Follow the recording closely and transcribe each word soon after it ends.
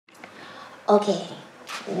Okay,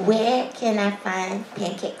 where can I find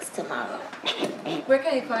pancakes tomorrow? Where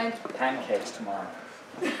can you find pancakes tomorrow?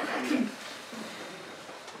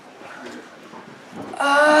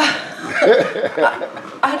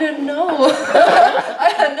 I don't know.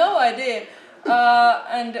 I have no idea.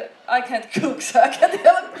 And I can't cook, so I can't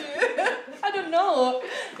help you. I don't know.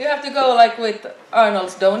 You have to go like with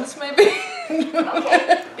Arnold's Donuts, maybe.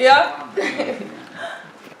 Okay. Yeah.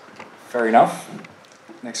 Fair enough.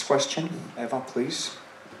 Next question, Eva, please.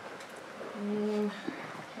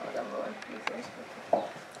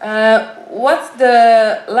 What's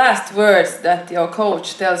the last words that your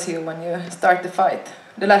coach tells you when you start the fight?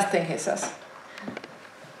 The last thing he says.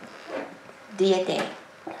 Do your thing.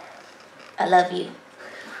 I love you.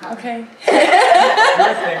 Okay. Your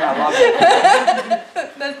thing, I love it.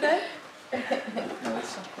 That's that?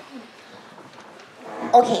 Melissa?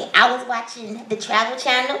 Okay, I was watching the Travel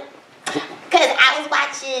Channel. Because I was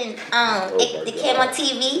watching, it came on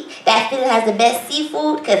TV that Philly has the best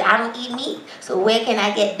seafood because I don't eat meat. So where can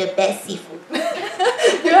I get the best seafood?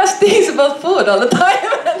 You ask things about food all the time.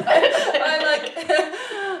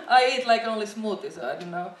 I eat like only smoothies, so I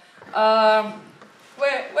don't know.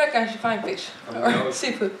 Where can she find fish or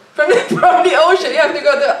seafood? From the ocean, you have to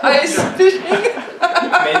go to ice fishing.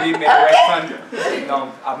 maybe restaurant.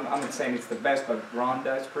 No, I'm not saying it's the best, but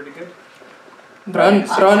Ronda is pretty good. Ronda,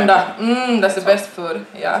 that's the best food.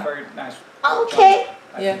 Yeah. It's very nice. Okay.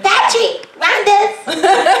 Yeah. Patrick, Ronda's.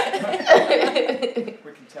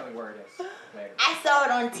 We can tell you where it is later. I saw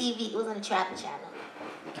it on TV. It was on the Travel Channel.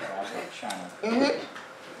 Travel Channel.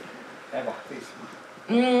 Mm-hmm. Eva, please.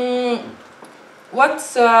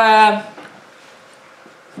 What's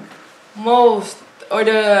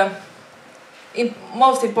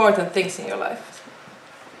most important things in your life?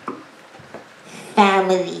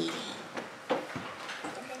 Family.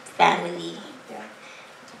 Family. Yeah.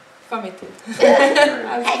 For me too.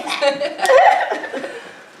 High five.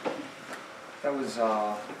 That was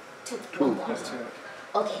Two. that's two.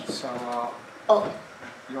 Okay. So Oh.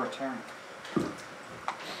 your turn.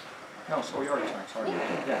 No, so your turn. Sorry.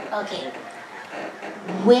 Yeah. Okay.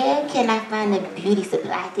 Where can I find a beauty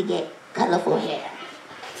supply to get colorful hair?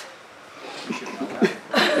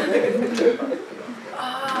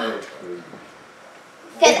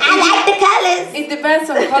 Because I like the colors. It depends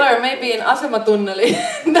on color. Maybe in Asematunneli.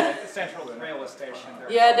 Central railway station.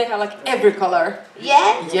 Yeah, they have like every color.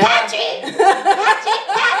 Yeah? Yeah. Patrick!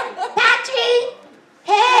 Patrick!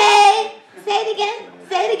 Hey! Say it again.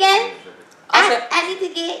 Say it again. I need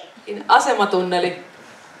to get... In Asematunneli,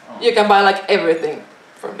 you can buy like everything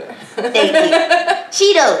from there. Thank you.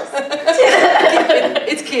 Cheetos.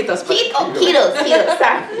 It's Kiitos. but- Cheetos.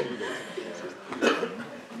 Sorry.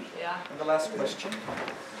 Yeah. And the last question.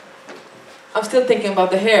 I'm still thinking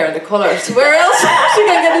about the hair and the colors. Where else she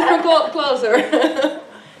can get it from closer?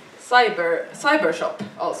 Cyber shop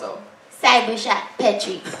also. Cyber shop,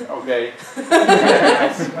 Petri. Okay.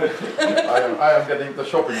 I am getting the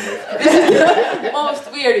shopping list. This is the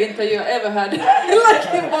most weird interview I ever had.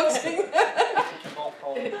 Like in boxing. You can both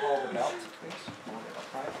hold the belt, please. Hold it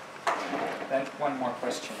upright. Then one more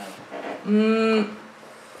question.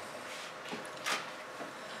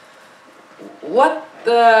 What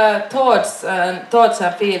thoughts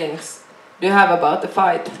and feelings do you have about the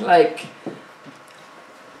fight?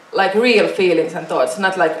 Like real feelings and thoughts,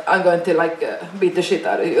 not like I'm going to like beat the shit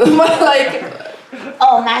out of you, but like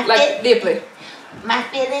deeply. My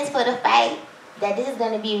feelings for the fight, that this is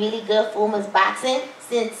going to be really good for women's boxing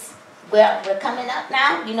since we're coming up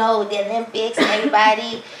now, you know, with the Olympics and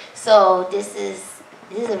everybody. So this is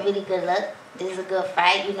a really good look. This is a good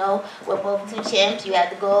fight, you know. We're both two champs. You have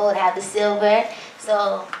the gold, I have the silver.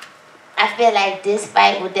 So I feel like this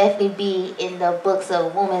fight will definitely be in the books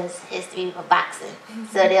of women's history of boxing.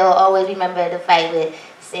 So they'll always remember the fight with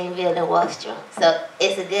St. and Wahlström. So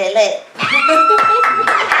it's a good look.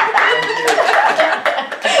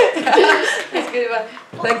 It's good.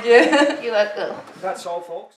 Thank you. You're welcome. That's all, folks.